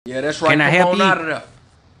Yeah, that's right. Can I help you? Out of there.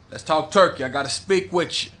 Let's talk turkey. I gotta speak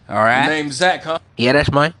with you. All right. Your name's Zach, huh? Yeah,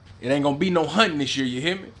 that's mine. It ain't gonna be no hunting this year, you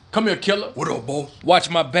hear me? Come here, killer. What up, boss? Watch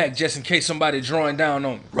my back just in case somebody drawing down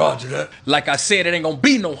on me. Roger that. Like I said, it ain't gonna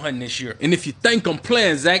be no hunting this year. And if you think I'm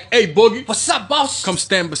playing, Zach, hey, Boogie. What's up, boss? Come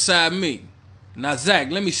stand beside me. Now, Zach,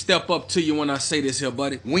 let me step up to you when I say this here,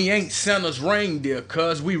 buddy. We ain't Santa's reindeer,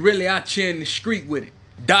 cuz we really out here in the street with it.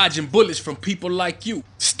 Dodging bullets from people like you.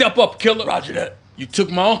 Step up, killer. Roger that. You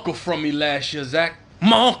took my uncle from me last year, Zach.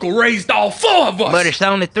 My uncle raised all 4 of us. But it's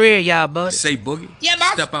only 3 of y'all, bud. Say, Boogie. Yeah,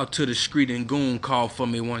 boss. Step out to the street and goon call for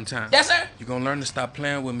me one time. Yes, sir. You gonna learn to stop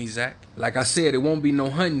playing with me, Zach. Like I said, it won't be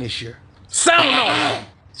no hunting this year. Sound off!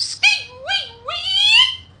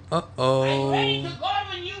 Uh-oh. Ready to go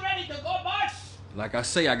when you ready to go, boss? Like I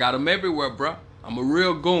say, I got him everywhere, bruh. I'm a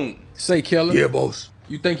real goon. Say, killer. Yeah, boss.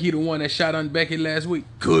 You think he the one that shot on Becky last week?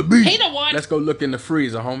 Could be. He the one. Let's go look in the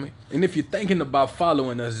freezer, homie. And if you're thinking about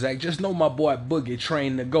following us, Zach, just know my boy Boogie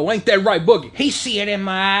trained to go. Ain't that right, Boogie? He see it in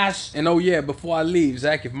my eyes. And oh yeah, before I leave,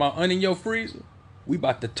 Zach, if my onion in your freezer, we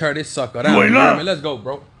about to tear this sucker down. You ain't lying. Let's go,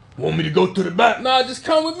 bro. Want me to go to the back? Nah, just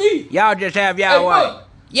come with me. Y'all just have Hey, y'all way. look.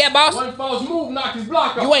 Yeah, boss. One false move, knock his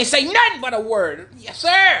block off. You ain't say nothing but a word. Yes,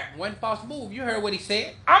 sir. One false move. You heard what he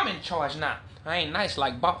said. I'm in charge now. I ain't nice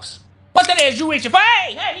like boss. What that is you reaching for?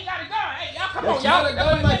 Hey, he got a gun. Hey, y'all come on, y'all. got a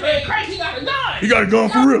gun, my friend. Crazy, he got a gun. You got a gun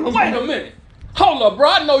for real? Wait a minute. Hold up, bro.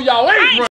 I know y'all ain't